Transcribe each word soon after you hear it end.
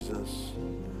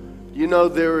You know,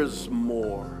 there is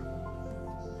more.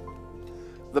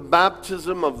 The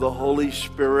baptism of the Holy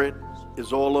Spirit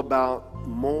is all about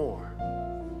more.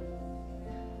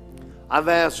 I've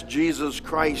asked Jesus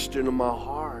Christ into my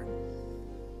heart,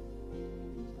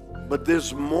 but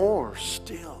there's more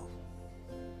still.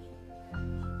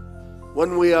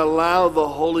 When we allow the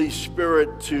Holy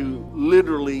Spirit to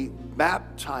literally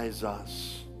baptize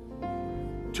us,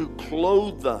 to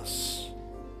clothe us,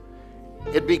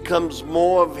 it becomes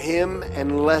more of Him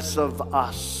and less of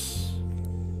us.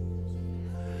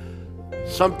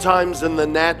 Sometimes in the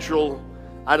natural,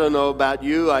 I don't know about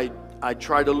you, I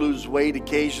try to lose weight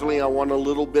occasionally. I want a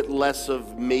little bit less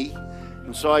of me,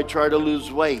 and so I try to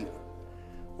lose weight.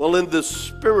 Well, in the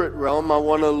spirit realm, I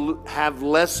want to have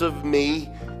less of me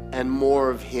and more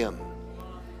of Him.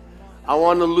 I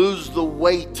want to lose the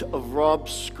weight of Rob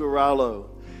Scarallo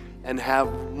and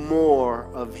have more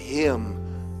of Him,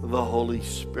 the Holy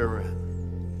Spirit.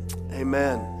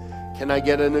 Amen. Can I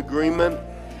get an agreement?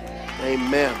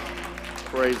 Amen.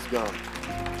 Praise God.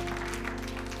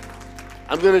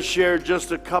 I'm going to share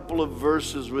just a couple of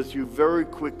verses with you very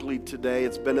quickly today.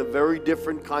 It's been a very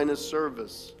different kind of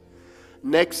service.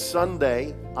 Next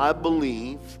Sunday, I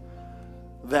believe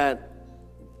that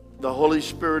the Holy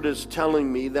Spirit is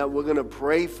telling me that we're going to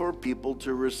pray for people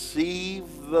to receive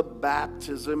the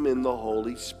baptism in the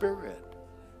Holy Spirit.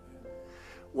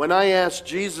 When I asked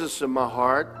Jesus in my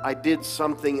heart, I did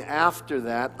something after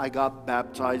that. I got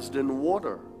baptized in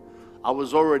water. I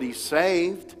was already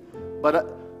saved,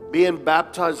 but being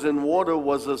baptized in water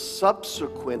was a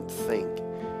subsequent thing.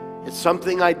 It's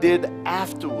something I did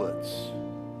afterwards.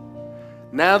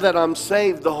 Now that I'm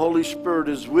saved, the Holy Spirit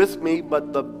is with me,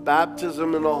 but the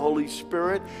baptism in the Holy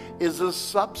Spirit is a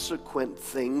subsequent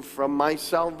thing from my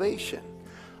salvation.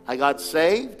 I got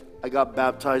saved, I got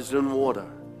baptized in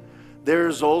water. There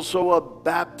is also a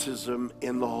baptism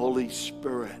in the Holy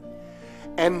Spirit.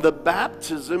 And the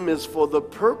baptism is for the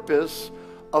purpose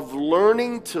of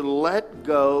learning to let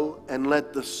go and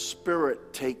let the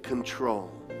Spirit take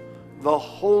control. The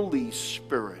Holy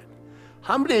Spirit.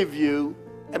 How many of you,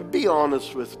 and be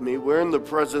honest with me, we're in the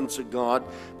presence of God,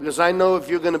 because I know if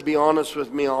you're going to be honest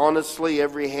with me, honestly,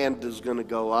 every hand is going to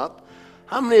go up.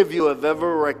 How many of you have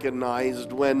ever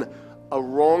recognized when a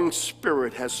wrong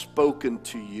spirit has spoken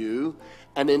to you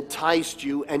and enticed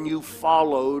you and you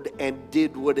followed and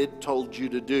did what it told you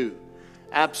to do?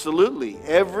 Absolutely.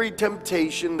 Every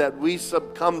temptation that we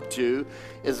succumb to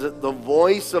is that the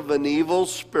voice of an evil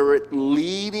spirit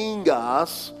leading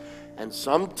us, and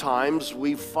sometimes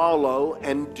we follow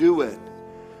and do it.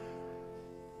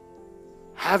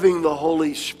 Having the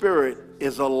Holy Spirit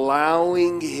is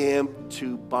allowing Him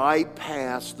to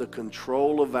bypass the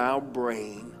control of our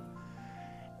brain,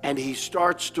 and He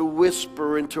starts to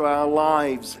whisper into our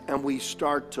lives, and we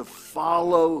start to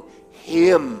follow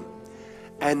Him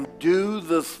and do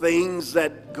the things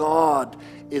that God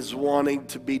is wanting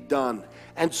to be done.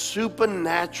 And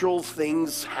supernatural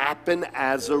things happen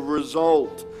as a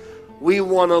result. We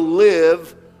want to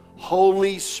live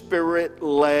Holy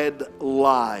Spirit-led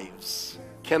lives.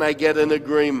 Can I get an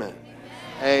agreement?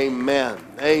 Amen.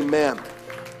 Amen.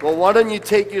 Well, why don't you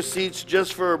take your seats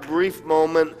just for a brief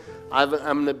moment. I'm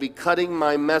going to be cutting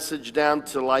my message down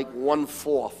to like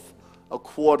 1/4, a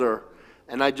quarter.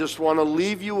 And I just want to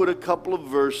leave you with a couple of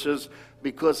verses,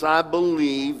 because I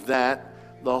believe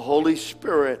that the Holy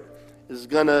Spirit is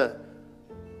going to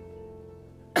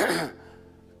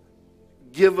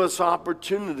give us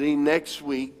opportunity next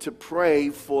week to pray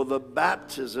for the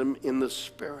baptism in the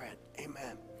Spirit.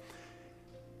 Amen.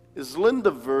 Is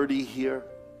Linda Verdi here?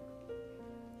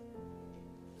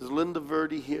 Is Linda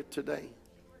Verdi here today?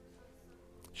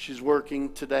 She's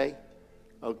working today?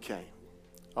 Okay.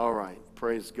 All right.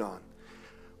 Praise God.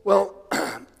 Well,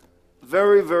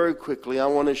 very, very quickly, I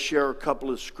want to share a couple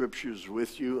of scriptures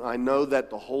with you. I know that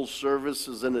the whole service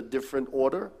is in a different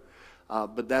order,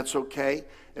 but that's okay.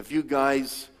 If you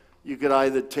guys, you could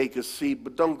either take a seat,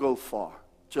 but don't go far.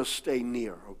 Just stay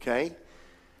near, okay?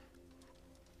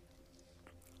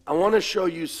 I want to show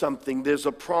you something. There's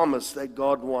a promise that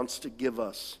God wants to give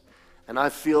us. And I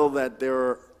feel that there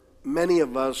are many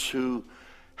of us who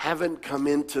haven't come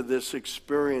into this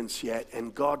experience yet,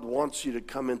 and God wants you to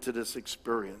come into this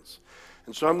experience.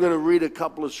 And so I'm going to read a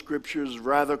couple of scriptures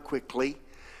rather quickly.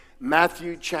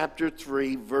 Matthew chapter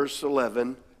 3, verse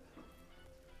 11.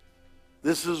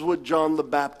 This is what John the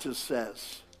Baptist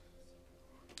says.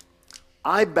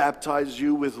 I baptize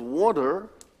you with water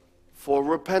for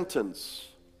repentance.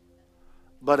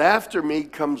 But after me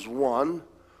comes one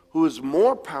who is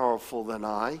more powerful than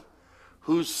I,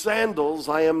 whose sandals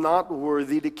I am not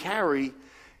worthy to carry.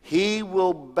 He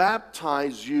will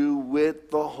baptize you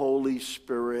with the Holy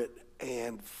Spirit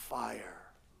and fire.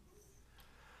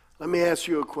 Let me ask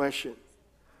you a question.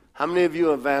 How many of you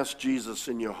have asked Jesus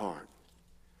in your heart?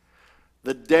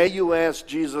 The day you asked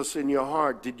Jesus in your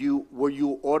heart, were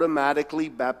you automatically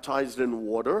baptized in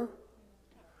water?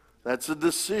 That's a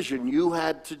decision. You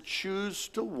had to choose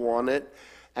to want it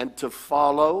and to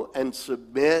follow and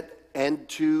submit and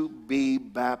to be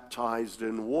baptized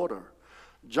in water.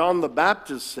 John the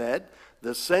Baptist said,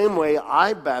 the same way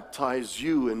I baptize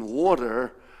you in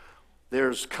water,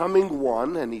 there's coming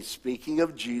one, and he's speaking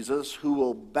of Jesus, who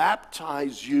will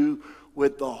baptize you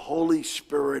with the Holy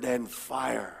Spirit and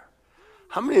fire.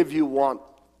 How many of you want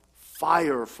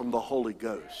fire from the Holy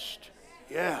Ghost?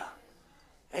 Yeah.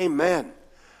 Amen.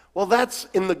 Well, that's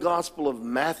in the Gospel of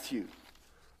Matthew.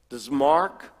 Does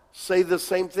Mark say the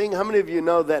same thing? How many of you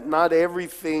know that not every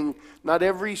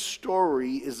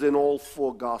story is in all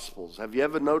four Gospels? Have you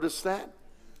ever noticed that?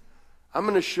 I'm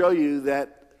going to show you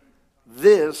that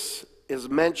this is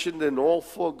mentioned in all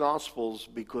four Gospels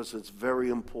because it's very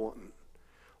important.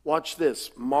 Watch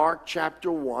this. Mark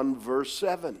chapter 1, verse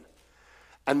 7.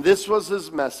 And this was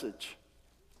his message.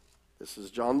 This is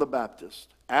John the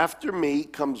Baptist. After me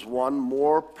comes one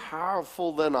more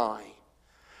powerful than I,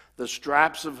 the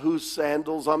straps of whose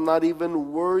sandals I'm not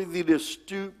even worthy to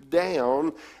stoop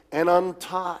down and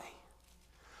untie.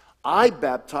 I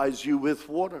baptize you with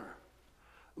water,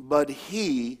 but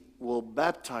he will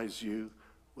baptize you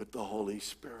with the Holy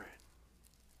Spirit.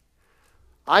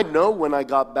 I know when I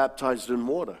got baptized in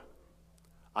water.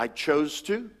 I chose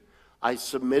to, I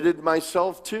submitted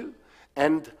myself to,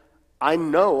 and I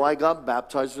know I got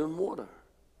baptized in water.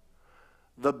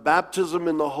 The baptism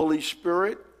in the Holy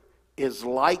Spirit is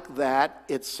like that.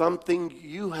 It's something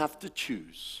you have to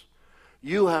choose.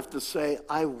 You have to say,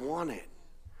 I want it.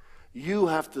 You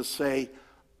have to say,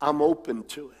 I'm open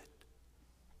to it,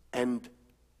 and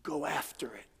go after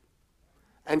it.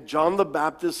 And John the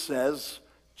Baptist says,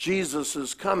 Jesus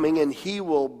is coming and he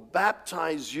will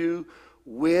baptize you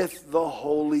with the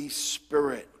Holy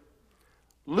Spirit.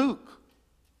 Luke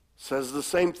says the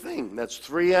same thing. That's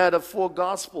 3 out of 4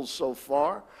 Gospels so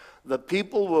far. The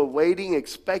people were waiting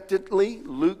expectantly,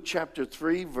 Luke chapter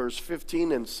 3, verse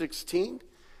 15 and 16,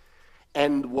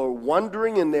 and were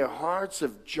wondering in their hearts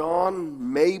if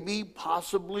John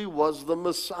possibly was the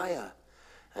Messiah.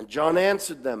 And John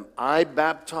answered them, I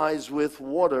baptize with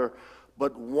water,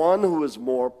 but one who is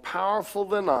more powerful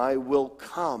than I will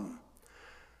come,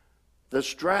 the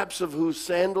straps of whose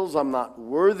sandals I'm not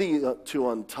worthy to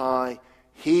untie.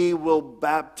 He will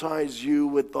baptize you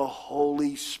with the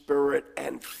Holy Spirit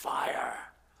and fire.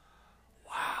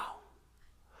 Wow.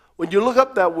 When you look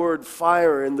up that word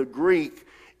fire in the Greek,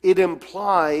 it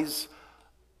implies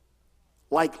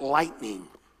like lightning,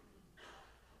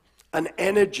 an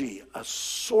energy, a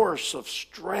source of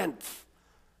strength,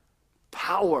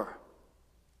 power.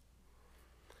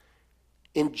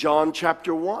 In John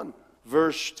chapter 1,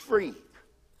 verse 3.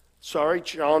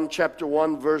 John chapter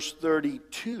 1, verse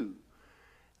 32.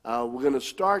 We're going to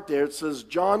start there. It says,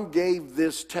 John gave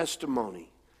this testimony.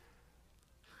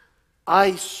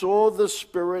 I saw the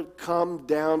Spirit come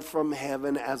down from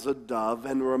heaven as a dove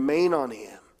and remain on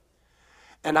him.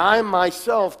 And I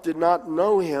myself did not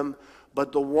know him,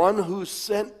 but the one who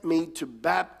sent me to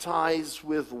baptize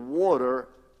with water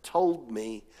told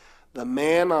me, the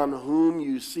man on whom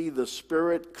you see the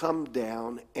Spirit come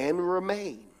down and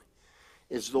remain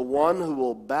is the one who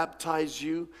will baptize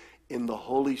you in the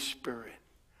Holy Spirit.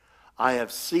 I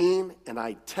have seen and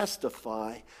I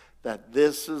testify that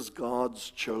this is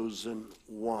God's chosen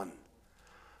one.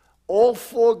 All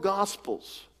 4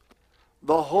 Gospels,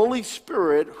 the Holy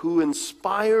Spirit who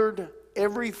inspired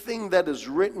everything that is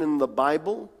written in the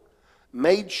Bible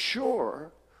made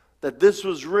sure that this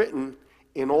was written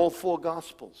in all 4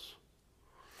 Gospels.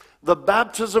 The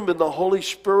baptism in the Holy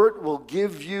Spirit will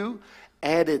give you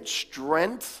added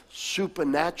strength,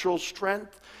 supernatural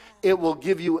strength. It will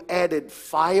give you added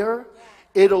fire.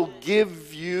 It'll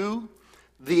give you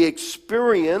the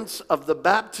experience of the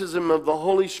baptism of the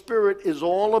Holy Spirit is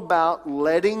all about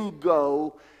letting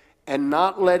go and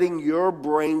not letting your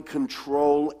brain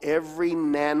control every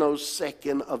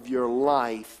nanosecond of your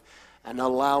life and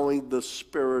allowing the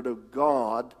Spirit of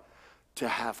God to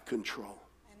have control.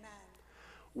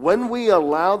 When we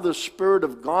allow the Spirit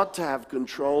of God to have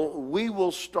control, we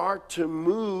will start to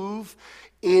move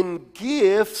in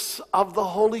gifts of the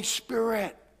Holy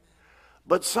Spirit.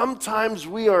 But sometimes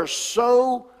we are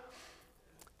so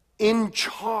in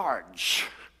charge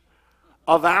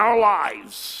of our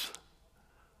lives,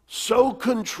 so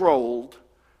controlled,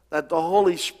 that the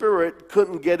Holy Spirit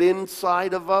couldn't get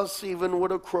inside of us even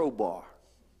with a crowbar.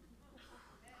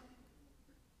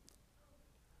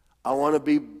 I want to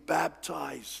be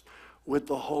baptized with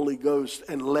the Holy Ghost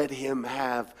and let him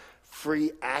have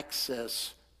free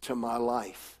access to my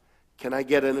life. Can I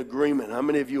get an agreement? How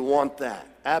many of you want that?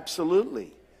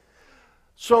 Absolutely.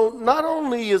 So not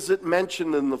only is it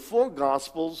mentioned in the four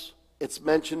Gospels, it's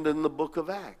mentioned in the book of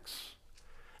Acts.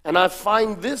 And I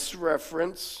find this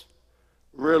reference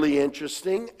really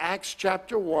interesting. Acts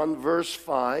chapter 1, verse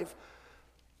 5.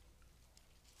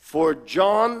 For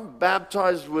John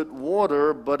baptized with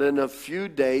water, but in a few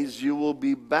days you will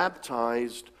be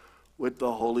baptized with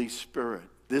the Holy Spirit.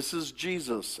 This is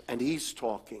Jesus, and he's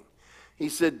talking. He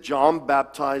said, John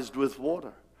baptized with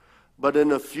water, but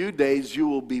in a few days you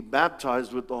will be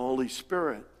baptized with the Holy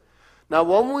Spirit. Now,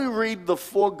 when we read the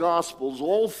four Gospels,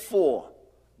 all four,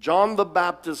 John the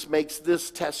Baptist makes this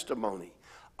testimony.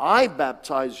 I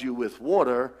baptize you with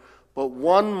water, but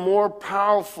one more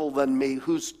powerful than me,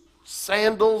 whose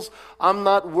sandals I'm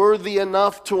not worthy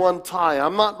enough to untie.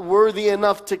 I'm not worthy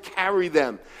enough to carry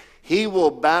them. He will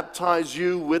baptize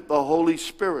you with the Holy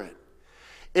Spirit.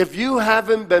 If you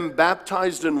haven't been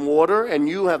baptized in water and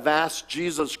you have asked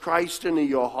Jesus Christ into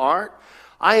your heart,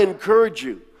 I encourage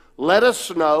you, let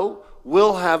us know.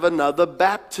 We'll have another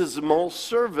baptismal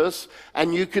service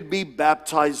and you could be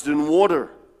baptized in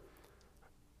water.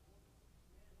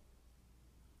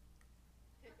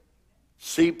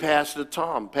 See Pastor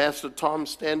Tom. Pastor Tom,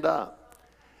 stand up.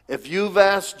 If you've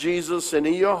asked Jesus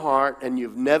into your heart and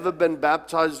you've never been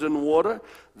baptized in water,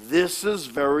 this is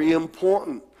very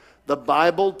important. The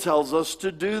Bible tells us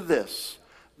to do this.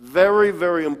 Very,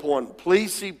 very important.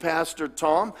 Please see Pastor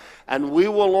Tom, and we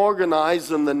will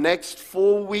organize in the next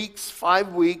 4 weeks,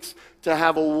 5 weeks, to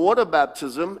have a water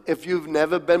baptism if you've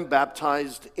never been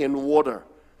baptized in water.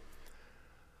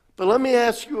 But let me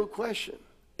ask you a question.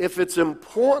 If it's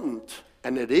important,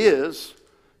 and it is,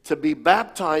 to be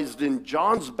baptized in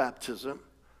John's baptism,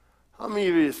 how many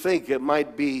of you think it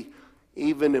might be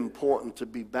even important to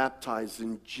be baptized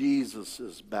in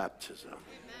Jesus' baptism?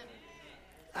 Amen.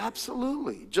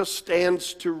 Absolutely. Just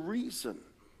stands to reason.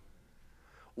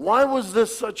 Why was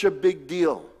this such a big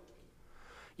deal?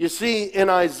 You see, in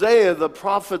Isaiah, the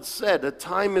prophet said, a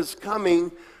time is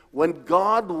coming when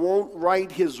God won't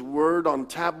write his word on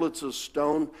tablets of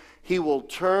stone. He will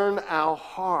turn our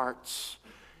hearts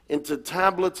into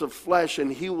tablets of flesh,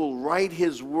 and he will write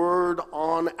his word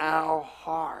on our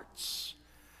hearts.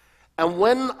 And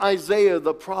when Isaiah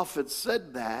the prophet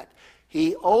said that,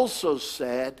 he also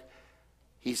said,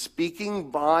 he's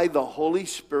speaking by the Holy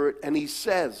Spirit, and he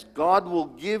says, God will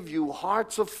give you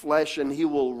hearts of flesh, and he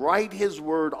will write his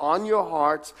word on your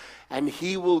hearts, and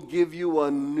he will give you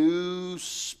a new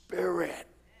spirit.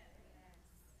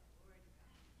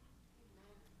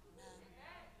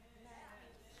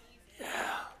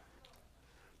 Yeah.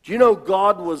 Do you know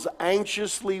God was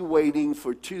anxiously waiting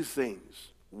for two things?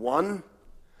 One,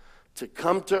 to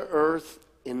come to earth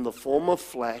in the form of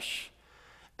flesh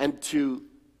and to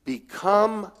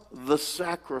become the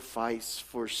sacrifice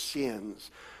for sins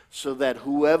so that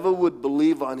whoever would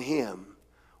believe on him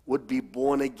would be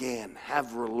born again,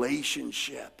 have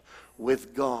relationship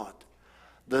with God.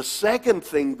 The second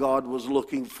thing God was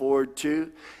looking forward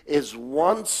to is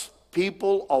once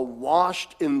people are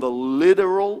washed in the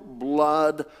literal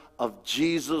blood of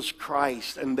Jesus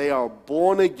Christ and they are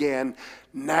born again,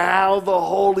 now the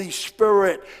Holy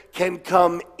Spirit can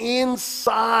come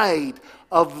inside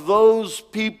of those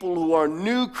people who are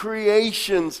new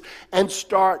creations and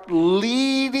start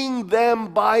leading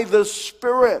them by the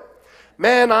Spirit.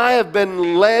 Man, I have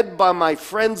been led by my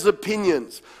friends'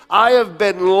 opinions. I have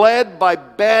been led by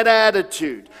bad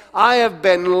attitude. I have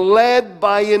been led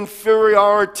by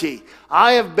inferiority.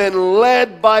 I have been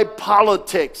led by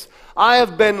politics. I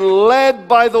have been led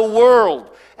by the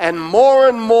world. And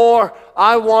more,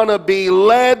 I want to be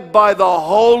led by the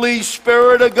Holy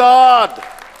Spirit of God.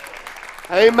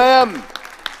 Amen.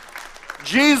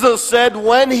 Jesus said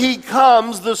when he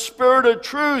comes, the Spirit of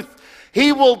truth,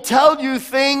 he will tell you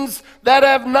things that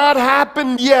have not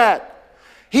happened yet.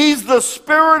 He's the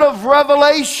Spirit of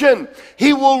revelation.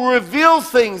 He will reveal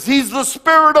things. He's the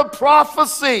Spirit of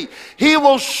prophecy. He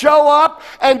will show up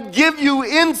and give you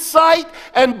insight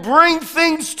and bring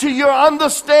things to your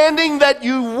understanding that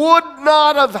you would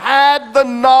not have had the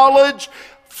knowledge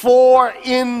for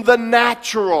in the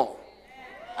natural.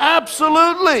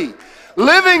 Absolutely.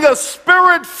 Living a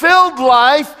Spirit-filled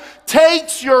life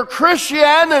takes your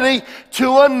Christianity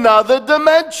to another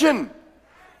dimension.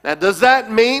 Now, does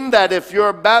that mean that if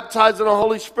you're baptized in the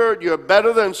Holy Spirit, you're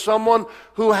better than someone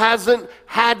who hasn't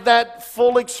had that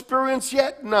full experience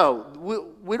yet? No,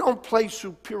 we don't play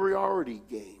superiority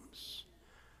games.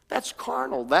 That's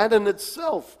carnal. That in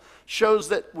itself shows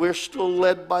that we're still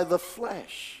led by the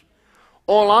flesh.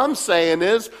 All I'm saying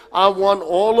is, I want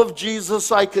all of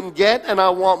Jesus I can get, and I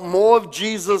want more of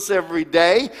Jesus every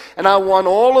day, and I want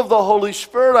all of the Holy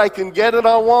Spirit I can get, and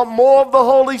I want more of the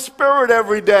Holy Spirit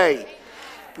every day.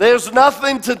 There's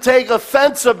nothing to take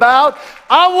offense about.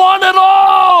 I want it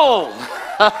all.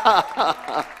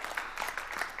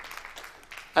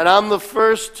 And I'm the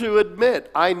first to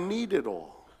admit, I need it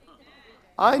all.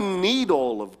 I need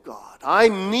all of God. I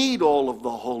need all of the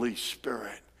Holy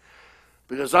Spirit.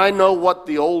 Because I know what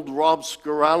the old Rob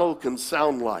Scarallo can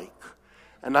sound like.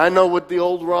 And I know what the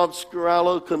old Rob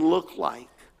Scarallo can look like.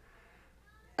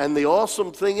 And the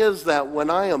awesome thing is that when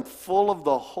I am full of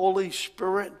the Holy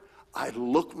Spirit, I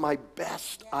look my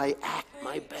best. I act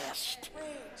my best.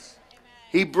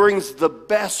 He brings the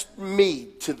best me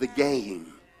to the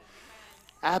game.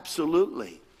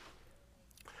 Absolutely.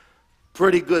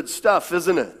 Pretty good stuff,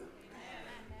 isn't it?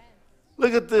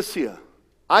 Look at this here.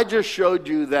 I just showed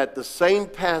you that the same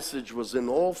passage was in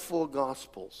all four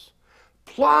Gospels.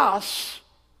 Plus,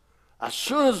 as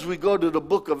soon as we go to the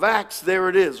book of Acts, there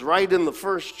it is, right in the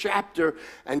first chapter,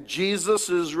 and Jesus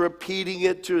is repeating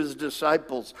it to his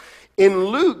disciples. In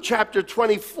Luke chapter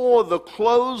 24, the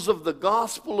close of the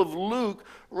Gospel of Luke,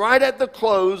 right at the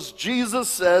close, Jesus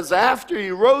says, after he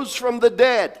rose from the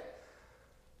dead,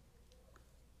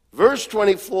 verse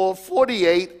 24,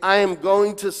 48, I am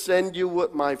going to send you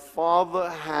what my Father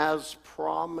has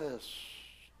promised.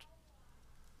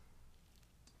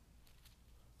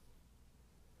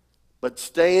 But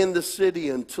stay in the city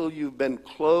until you've been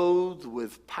clothed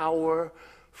with power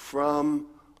from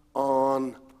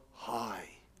on high.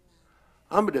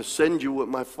 I'm going to send you what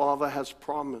my Father has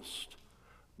promised.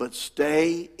 But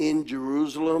stay in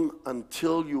Jerusalem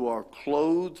until you are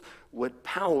clothed with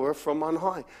power from on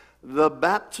high. The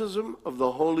baptism of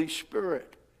the Holy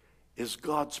Spirit is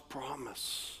God's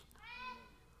promise.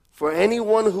 For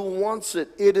anyone who wants it,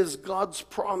 it is God's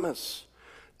promise.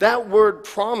 That word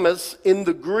promise in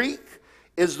the Greek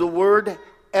is the word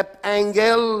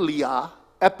epangelia,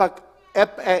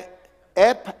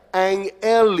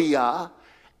 epangelia,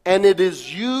 and it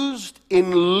is used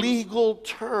in legal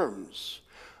terms.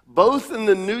 Both in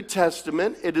the New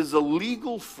Testament, it is a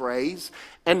legal phrase,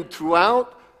 and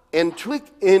throughout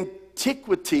antiquity,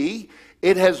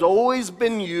 it has always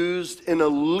been used in a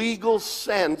legal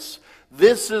sense.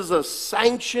 This is a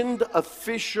sanctioned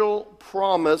official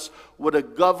promise with a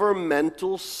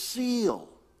governmental seal.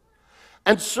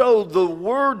 And so the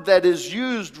word that is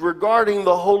used regarding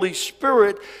the Holy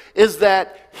Spirit is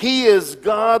that he is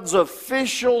God's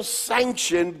official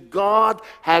sanction. God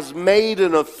has made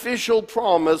an official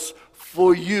promise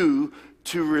for you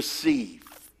to receive.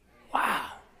 Wow.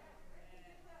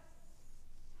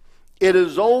 It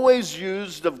is always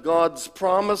used of God's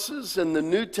promises in the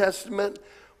New Testament,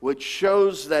 which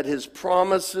shows that his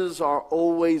promises are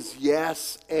always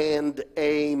yes and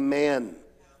amen.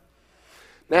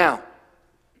 Now,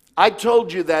 I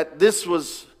told you that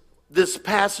this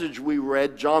passage we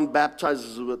read, John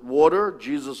baptizes with water,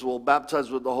 Jesus will baptize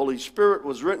with the Holy Spirit,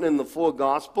 was written in the four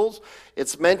Gospels.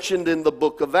 It's mentioned in the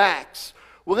book of Acts.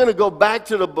 We're going to go back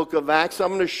to the book of Acts. I'm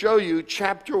going to show you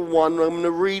chapter 1. I'm going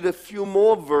to read a few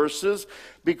more verses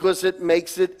because it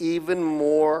makes it even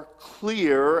more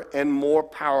clear and more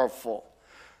powerful.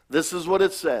 This is what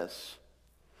it says.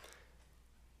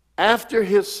 After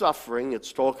his suffering,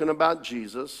 it's talking about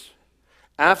Jesus.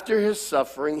 After his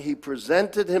suffering, he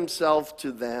presented himself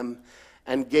to them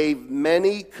and gave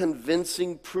many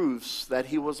convincing proofs that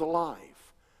he was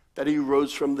alive, that he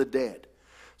rose from the dead.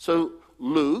 So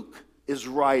Luke is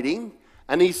writing,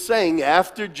 and he's saying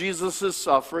after Jesus'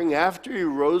 suffering, after he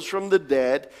rose from the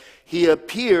dead, he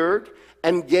appeared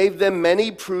and gave them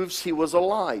many proofs he was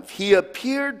alive. He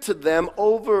appeared to them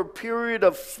over a period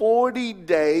of 40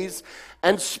 days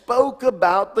and spoke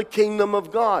about the kingdom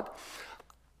of God.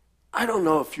 I don't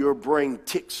know if your brain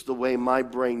ticks the way my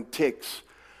brain ticks,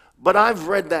 but I've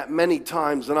read that many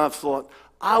times and I've thought,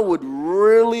 I would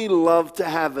really love to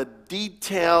have a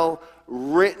detailed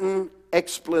written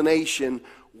explanation.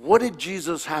 What did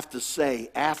Jesus have to say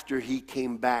after he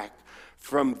came back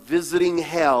from visiting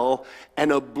hell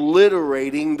and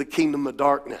obliterating the kingdom of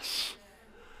darkness?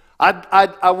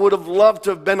 I would have loved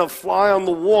to have been a fly on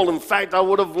the wall. In fact, I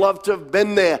would have loved to have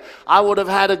been there. I would have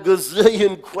had a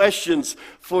gazillion questions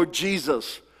for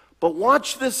Jesus. But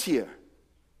watch this here.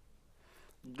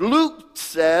 Luke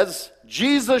says,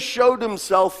 Jesus showed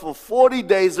himself for 40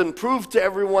 days and proved to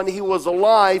everyone he was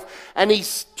alive, and he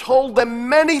told them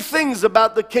many things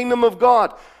about the kingdom of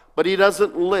God. But he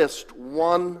doesn't list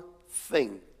one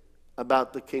thing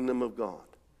about the kingdom of God.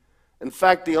 In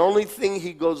fact, the only thing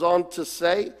he goes on to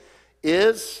say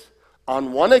is,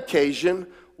 on one occasion,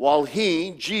 while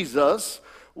he, Jesus,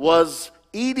 was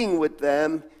eating with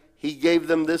them, he gave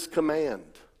them this command: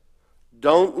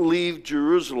 don't leave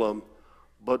Jerusalem,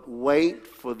 but wait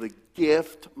for the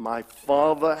gift my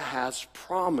Father has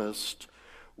promised,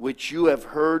 which you have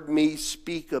heard me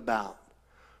speak about.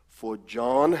 For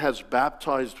John has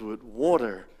baptized with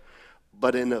water,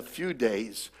 but in a few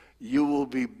days you will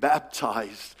be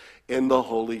baptized in the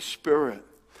Holy Spirit.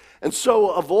 And so,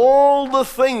 of all the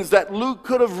things that Luke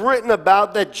could have written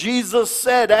about that Jesus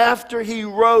said after he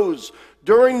rose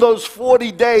during those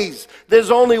 40 days, there's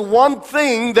only one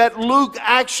thing that Luke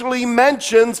actually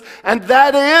mentions, and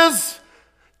that is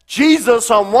Jesus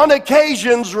on one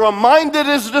occasion reminded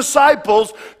his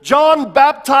disciples, John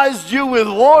baptized you with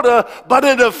water, but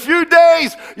in a few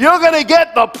days you're going to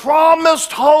get the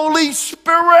promised Holy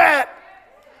Spirit.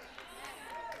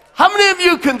 How many of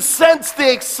you can sense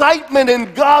the excitement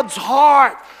in God's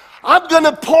heart? I'm going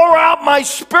to pour out my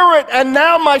Spirit, and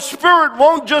now my Spirit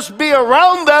won't just be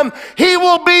around them, he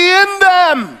will be in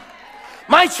them.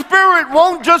 My Spirit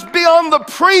won't just be on the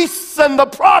priests and the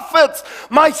prophets.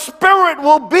 My Spirit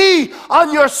will be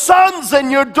on your sons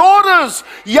and your daughters.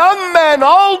 Young men,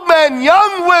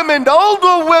 young women,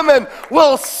 older women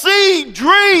will see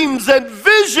dreams and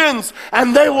visions,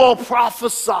 and they will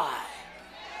prophesy.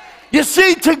 You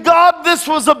see, to God, this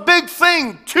was a big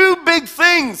thing, two big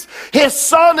things. His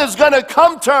Son is going to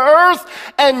come to earth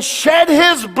and shed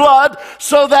his blood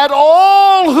so that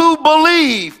all who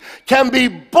believe can be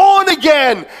born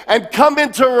again and come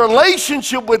into a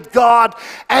relationship with God.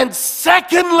 And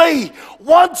secondly,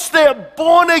 once they're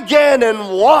born again and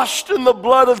washed in the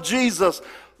blood of Jesus,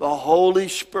 the Holy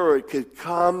Spirit could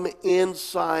come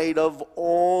inside of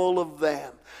all of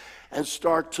them and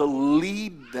start to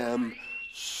lead them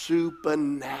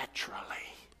supernaturally.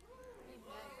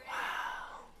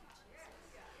 Wow.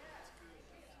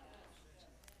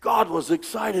 God was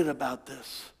excited about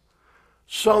this.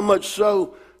 So much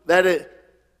so that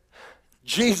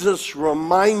Jesus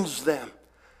reminds them,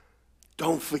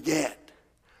 don't forget,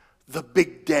 the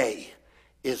big day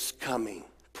is coming.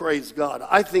 Praise God.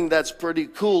 I think that's pretty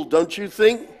cool, don't you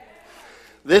think?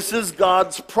 This is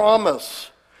God's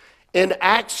promise. In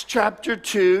Acts chapter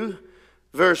 2,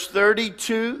 verse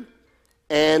 32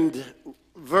 and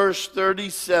verse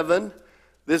 37,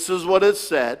 this is what it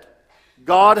said.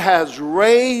 God has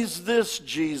raised this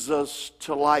Jesus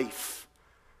to life,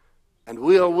 and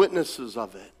we are witnesses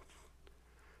of it.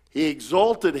 He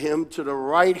exalted him to the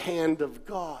right hand of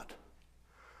God,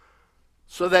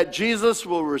 so that Jesus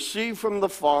will receive from the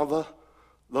Father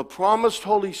the promised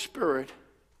Holy Spirit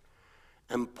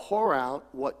and pour out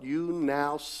what you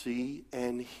now see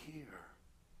and hear.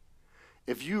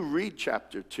 If you read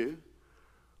chapter 2,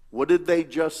 what did they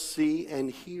just see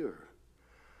and hear?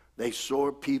 They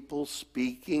saw people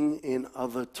speaking in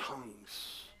other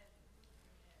tongues.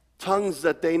 Tongues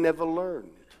that they never learned.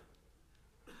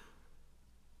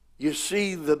 You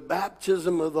see, the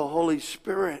baptism of the Holy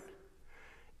Spirit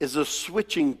is a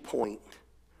switching point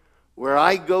where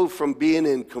I go from being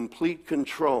in complete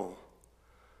control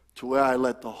to where I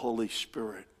let the Holy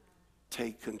Spirit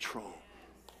take control.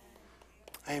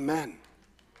 Amen.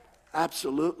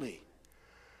 Absolutely.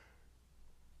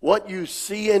 What you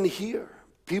see and hear,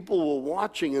 people were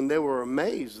watching and they were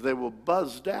amazed. They were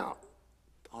buzzed out.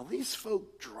 Are these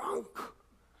folk drunk?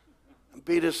 And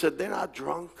Peter said, they're not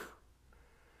drunk.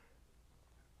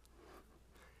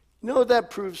 You know what that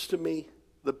proves to me?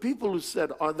 The people who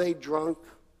said, are they drunk?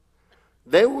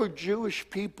 They were Jewish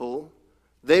people.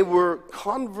 They were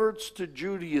converts to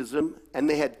Judaism, and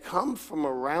they had come from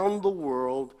around the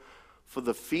world for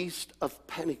the Feast of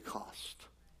Pentecost.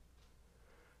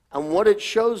 And what it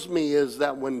shows me is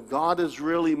that when God is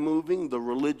really moving, the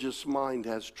religious mind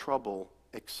has trouble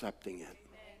accepting it.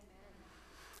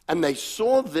 And they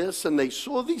saw this, and they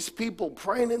saw these people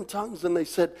praying in tongues, and they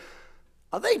said,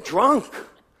 are they drunk?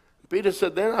 Peter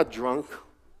said, they're not drunk.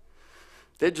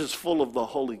 They're just full of the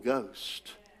Holy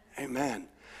Ghost. Amen.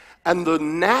 And the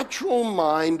natural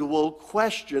mind will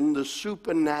question the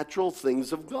supernatural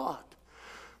things of God.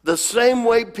 The same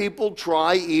way people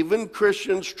try, even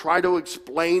Christians try to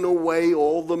explain away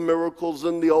all the miracles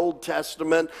in the Old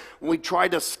Testament. We try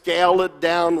to scale it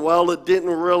down. Well, it didn't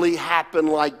really happen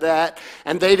like that.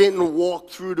 And they didn't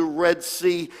walk through the Red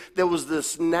Sea. There was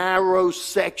this narrow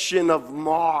section of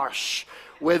marsh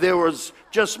where there was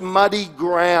just muddy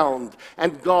ground.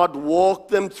 And God walked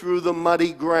them through the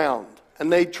muddy ground.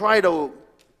 And they try to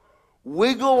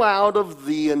wiggle out of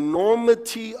the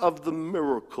enormity of the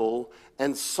miracle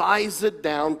and size it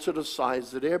down to the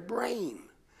size of their brain.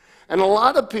 And a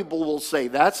lot of people will say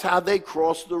that's how they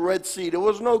crossed the Red Sea. There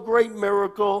was no great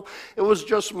miracle. It was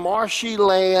just marshy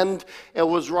land. It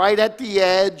was right at the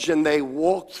edge, and they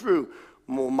walked through.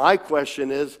 Well, my question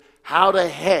is, how the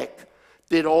heck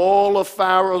did all of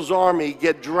Pharaoh's army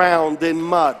get drowned in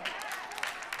mud?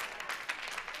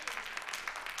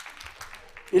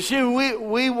 You see,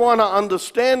 we want to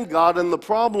understand God, and the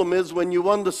problem is when you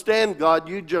understand God,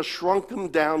 you just shrunk him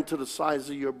down to the size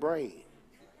of your brain.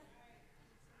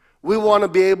 We want to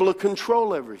be able to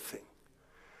control everything.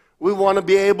 We want to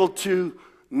be able to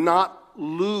not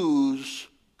lose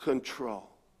control.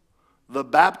 The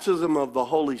baptism of the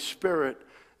Holy Spirit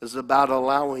is about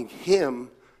allowing him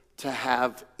to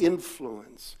have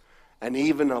influence and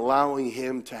even allowing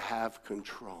him to have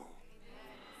control.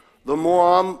 The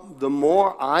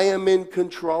more I am in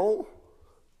control,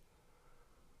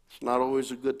 it's not always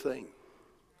a good thing.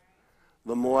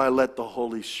 The more I let the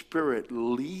Holy Spirit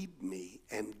lead me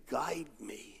and guide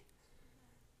me,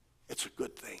 it's a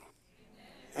good thing.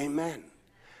 Amen.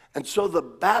 And so the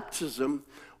baptism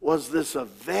was this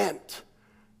event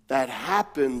that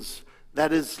happens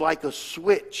that is like a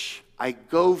switch. I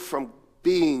go from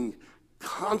being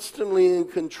constantly in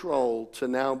control to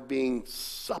now being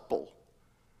supple,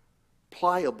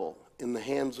 pliable in the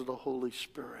hands of the Holy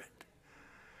Spirit.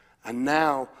 And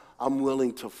now I'm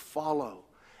willing to follow.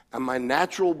 And my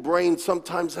natural brain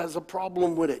sometimes has a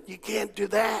problem with it. You can't do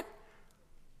that.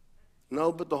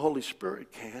 No, but the Holy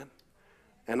Spirit can.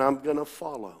 And I'm going to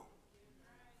follow.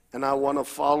 And I want to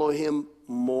follow him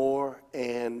more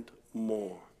and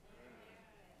more.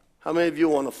 How many of you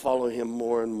want to follow him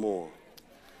more and more?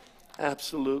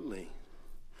 Absolutely.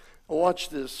 Watch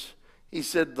this. He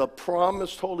said, the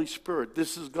promised Holy Spirit,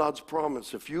 this is God's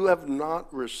promise. If you have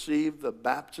not received the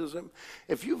baptism,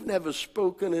 if you've never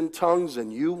spoken in tongues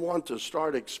and you want to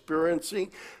start experiencing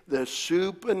the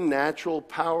supernatural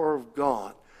power of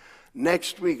God,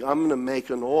 next week I'm going to make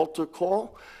an altar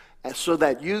call so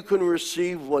that you can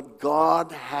receive what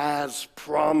God has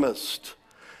promised.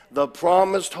 The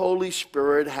promised Holy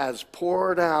Spirit has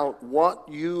poured out what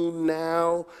you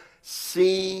now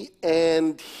see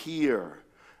and hear.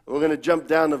 We're going to jump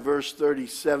down to verse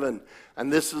 37,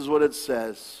 and this is what it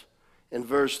says in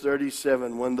verse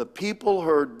 37. When the people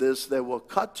heard this, they were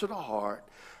cut to the heart,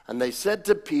 and they said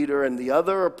to Peter and the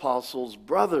other apostles,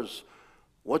 brothers,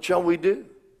 what shall we do?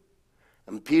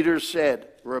 And Peter said,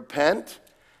 repent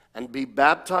and be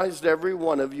baptized every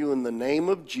one of you in the name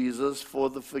of Jesus for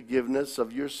the forgiveness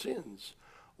of your sins.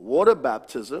 Water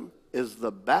baptism is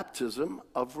the baptism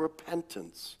of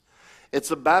repentance.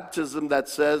 It's a baptism that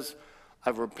says,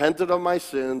 I've repented of my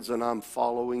sins and I'm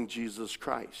following Jesus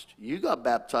Christ. You got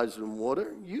baptized in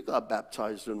water. You got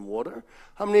baptized in water.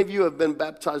 How many of you have been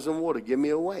baptized in water? Give me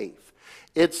a wave.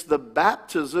 It's the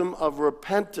baptism of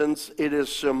repentance. It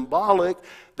is symbolic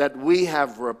that we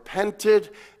have repented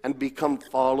and become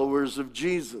followers of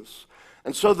Jesus.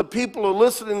 And so the people are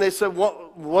listening. They said,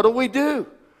 what do we do?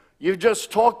 You've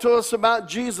just talked to us about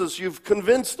Jesus. You've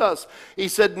convinced us. He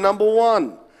said, number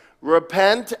one,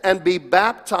 repent and be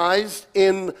baptized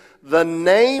in the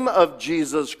name of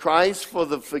Jesus Christ for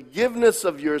the forgiveness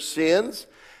of your sins,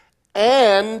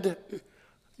 and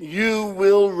you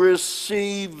will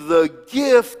receive the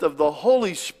gift of the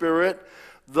Holy Spirit.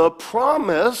 The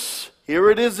promise, here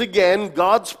it is again,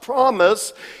 God's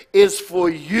promise is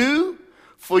for you,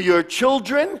 for your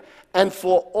children, and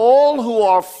for all who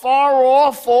are far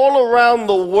off all around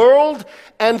the world,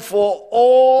 and for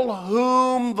all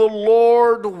whom the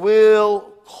Lord will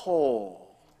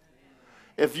call.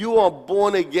 If you are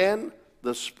born again,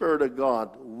 the Spirit of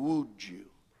God wooed you.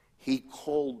 He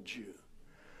called you.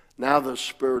 Now the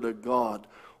Spirit of God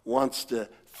wants to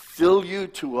fill you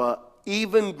to an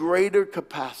even greater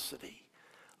capacity.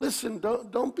 Listen,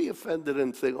 don't be offended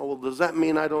and think, oh, well, does that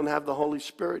mean I don't have the Holy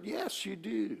Spirit? Yes, you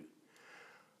do.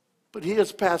 But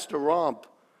here's Pastor Rob.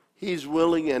 He's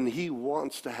willing and he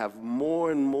wants to have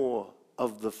more and more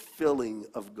of the filling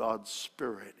of God's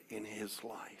Spirit in his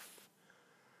life.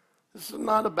 This is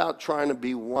not about trying to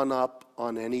be one up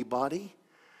on anybody.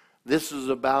 This is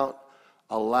about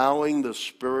allowing the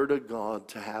Spirit of God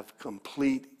to have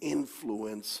complete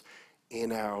influence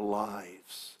in our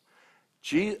lives.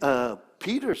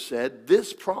 Peter said,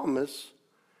 this promise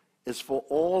is for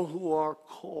all who are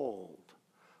called.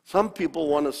 Some people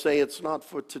want to say it's not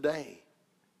for today.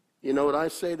 You know what I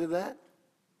say to that?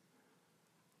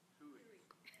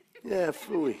 Yeah,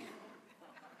 phooey.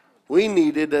 We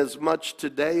need it as much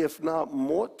today, if not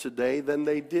more today, than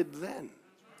they did then.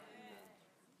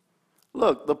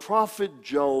 Look, the prophet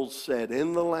Joel said,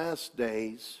 in the last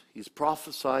days, he's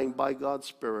prophesying by God's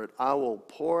Spirit, I will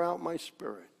pour out my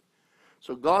Spirit.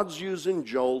 So God's using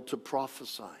Joel to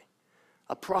prophesy,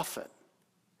 a prophet.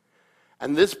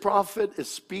 And this prophet is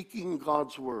speaking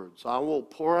God's words. I will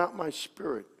pour out my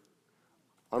Spirit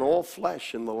on all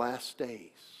flesh in the last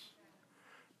days.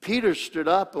 Peter stood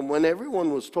up, and when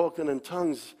everyone was talking in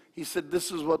tongues, he said,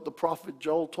 this is what the prophet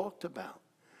Joel talked about.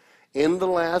 In the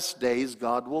last days,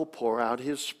 God will pour out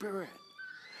his Spirit.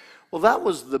 Well, that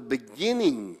was the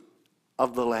beginning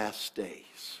of the last days.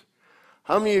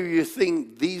 How many of you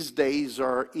think these days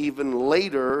are even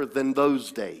later than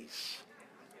those days?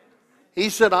 He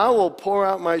said, I will pour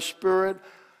out my Spirit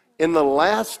in the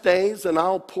last days, and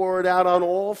I'll pour it out on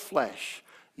all flesh.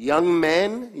 Young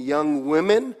men, young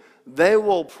women, they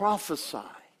will prophesy.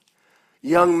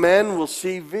 Young men will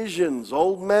see visions.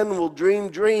 Old men will dream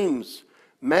dreams.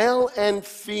 Male and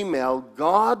female,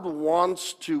 God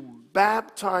wants to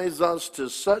baptize us to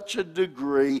such a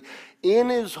degree in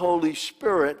his Holy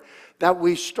Spirit that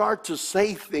we start to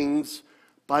say things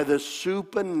by the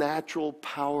supernatural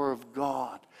power of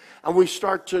God. And we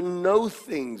start to know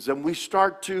things, and we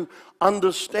start to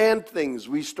understand things.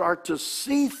 We start to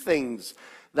see things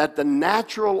that the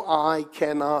natural eye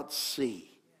cannot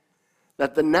see,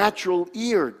 that the natural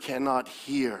ear cannot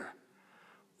hear.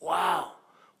 Wow.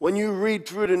 When you read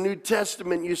through the New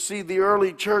Testament, you see the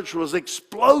early church was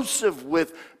explosive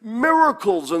with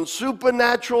miracles and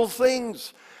supernatural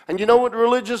things. And you know what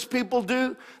religious people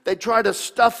do? They try to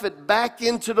stuff it back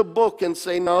into the book and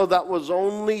say, no, that was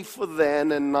only for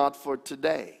then and not for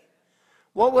today.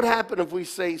 What would happen if we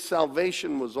say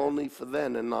salvation was only for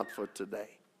then and not for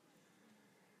today?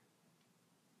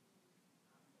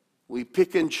 We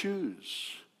pick and choose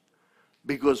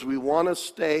because we want to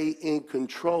stay in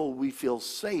control. We feel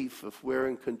safe if we're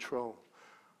in control.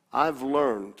 I've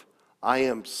learned I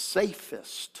am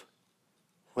safest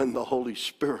when the Holy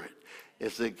Spirit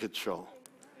is in control.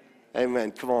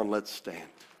 Amen. Come on, let's stand.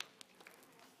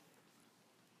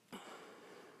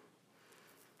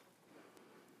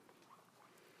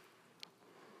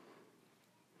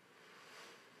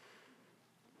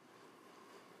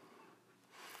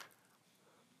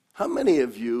 How many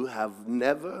of you have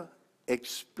never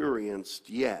experienced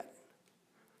yet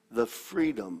the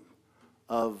freedom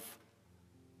of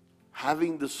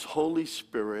having this Holy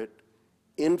Spirit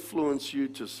influence you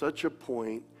to such a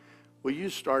point where you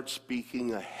start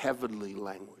speaking a heavenly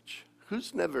language?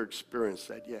 Who's never experienced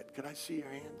that yet? Can I see your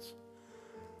hands?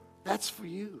 That's for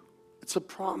you. It's a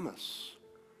promise.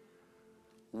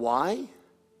 Why?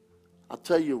 I'll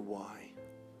tell you why.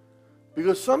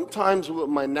 Because sometimes with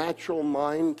my natural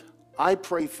mind, I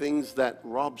pray things that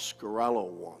Rob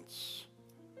Scarello wants.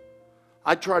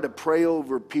 I try to pray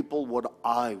over people what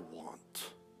I want.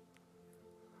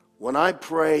 When I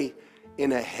pray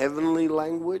in a heavenly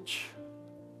language,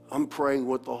 I'm praying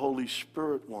what the Holy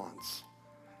Spirit wants.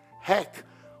 Heck,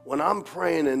 when I'm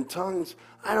praying in tongues,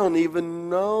 I don't even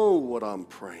know what I'm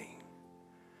praying.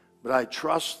 But I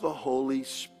trust the Holy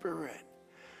Spirit.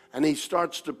 And he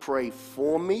starts to pray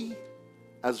for me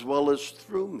as well as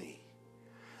through me.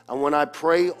 And when I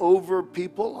pray over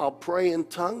people, I'll pray in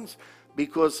tongues,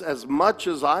 because as much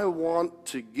as I want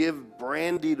to give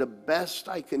Brandy the best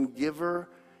I can give her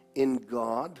in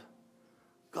God,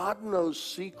 God knows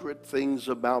secret things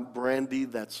about Brandy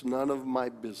that's none of my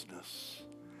business.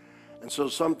 And so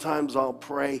sometimes I'll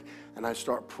pray, and I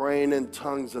start praying in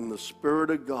tongues, and the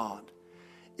Spirit of God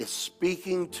is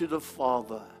speaking to the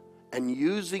Father and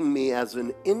using me as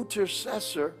an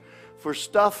intercessor for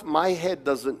stuff my head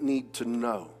doesn't need to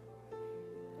know.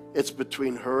 It's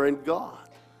between her and God.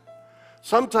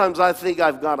 Sometimes I think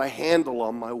I've got a handle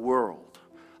on my world.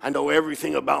 I know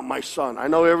everything about my son. I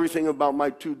know everything about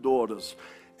my 2 daughters.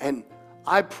 And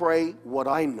I pray what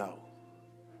I know.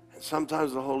 And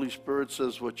sometimes the Holy Spirit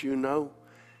says what you know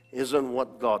isn't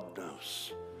what God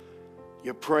knows.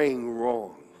 You're praying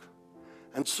wrong.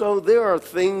 And so there are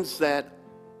things that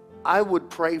I would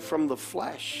pray from the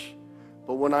flesh.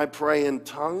 But when I pray in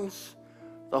tongues,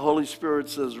 the Holy Spirit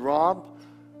says, Rob,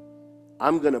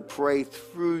 I'm going to pray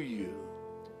through you.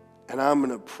 And I'm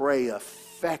going to pray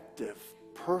effective,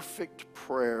 perfect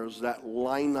prayers that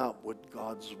line up with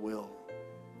God's will.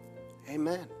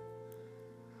 Amen.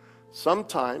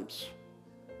 Sometimes,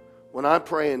 when I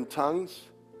pray in tongues,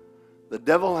 the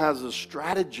devil has a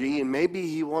strategy, and maybe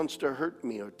he wants to hurt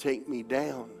me or take me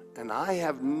down. And I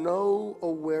have no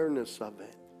awareness of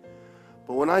it.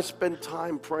 But when I spend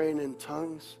time praying in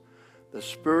tongues, the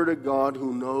Spirit of God,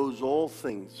 who knows all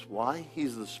things, why?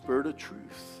 He's the Spirit of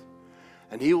truth.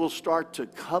 And he will start to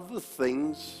cover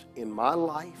things in my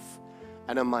life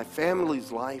and in my family's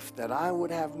life that I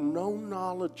would have no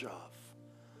knowledge of.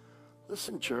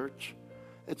 Listen, church,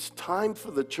 it's time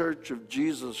for the Church of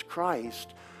Jesus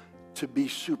Christ to be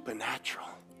supernatural.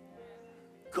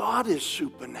 God is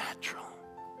supernatural.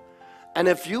 And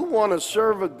if you want to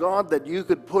serve a God that you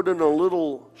could put in a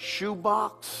little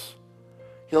shoebox,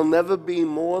 He'll never be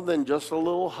more than just a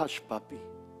little hush puppy.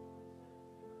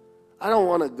 I don't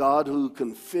want a God who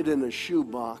can fit in a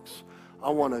shoebox. I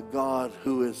want a God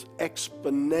who is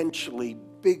exponentially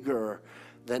bigger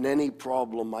than any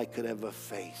problem I could ever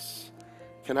face.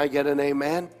 Can I get an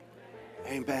amen?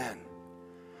 Amen.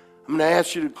 I'm going to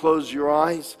ask you to close your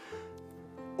eyes.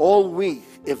 All week,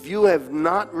 if you have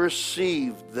not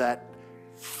received that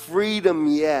freedom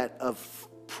yet of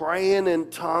praying in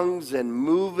tongues and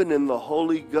moving in the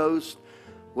Holy Ghost,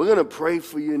 we're going to pray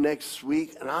for you next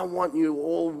week. And I want you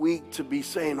all week to be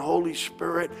saying, Holy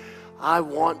Spirit, I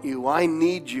want you. I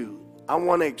need you. I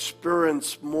want to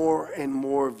experience more and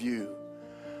more of you.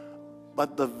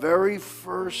 But the very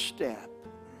first step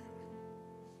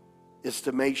is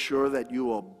to make sure that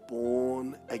you are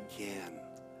born again,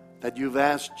 that you've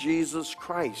asked Jesus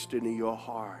Christ into your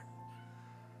heart.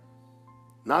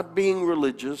 Not being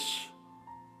religious,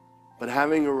 but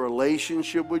having a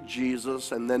relationship with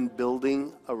Jesus and then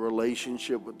building a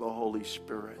relationship with the Holy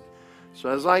Spirit. So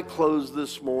as I close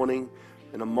this morning,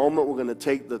 in a moment we're going to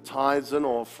take the tithes and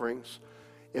offerings.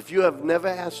 If you have never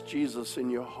asked Jesus in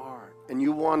your heart and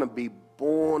you want to be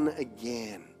born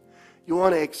again, you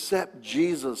want to accept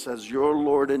Jesus as your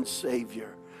Lord and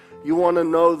Savior, you want to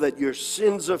know that your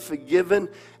sins are forgiven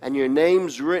and your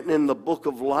name's written in the book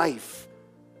of life,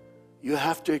 you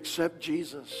have to accept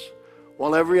Jesus.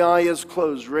 While every eye is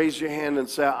closed, raise your hand and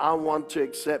say, I want to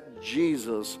accept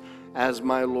Jesus as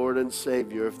my Lord and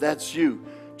Savior. If that's you,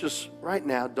 just right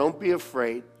now, don't be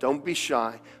afraid, don't be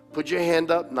shy. Put your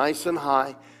hand up nice and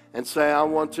high and say, I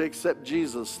want to accept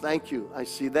Jesus. Thank you. I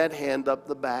see that hand up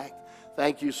the back.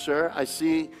 Thank you, sir. I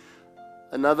see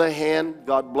another hand.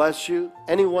 God bless you.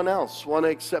 Anyone else want to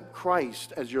accept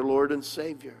Christ as your Lord and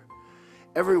Savior?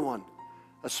 Everyone,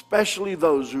 especially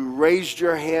those who raised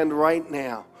your hand right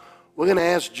now, we're going to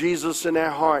ask Jesus in our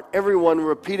heart. Everyone,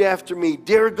 repeat after me.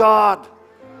 Dear God,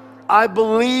 I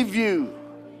believe you.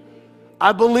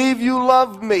 I believe you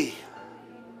love me.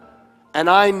 And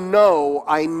I know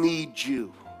I need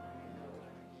you.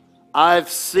 I've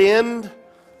sinned.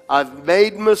 I've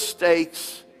made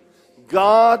mistakes.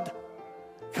 God,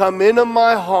 come into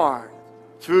my heart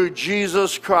through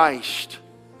Jesus Christ.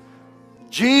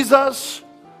 Jesus,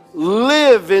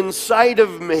 live inside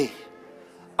of me.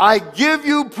 I give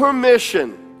you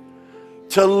permission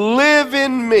to live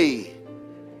in me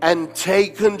and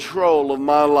take control of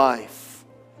my life.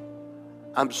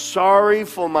 I'm sorry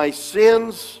for my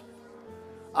sins.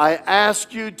 I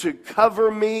ask you to cover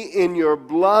me in your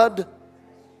blood.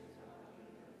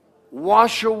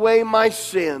 Wash away my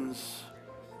sins.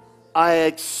 I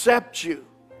accept you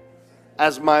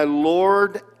as my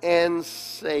Lord and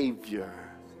Savior.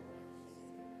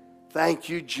 Thank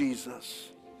you, Jesus,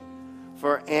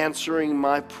 for answering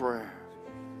my prayer.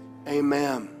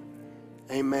 Amen.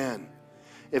 Amen.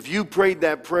 If you prayed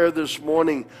that prayer this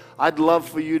morning, I'd love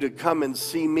for you to come and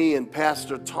see me and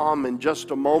Pastor Tom in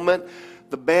just a moment.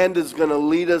 The band is going to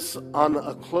lead us on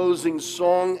a closing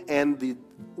song, and the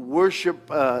worship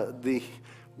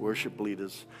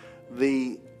leaders,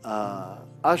 the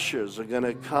ushers are going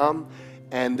to come,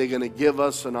 and they're going to give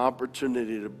us an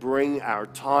opportunity to bring our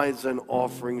tithes and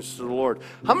offerings to the Lord.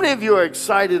 How many of you are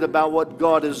excited about what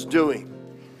God is doing?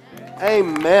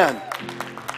 Amen.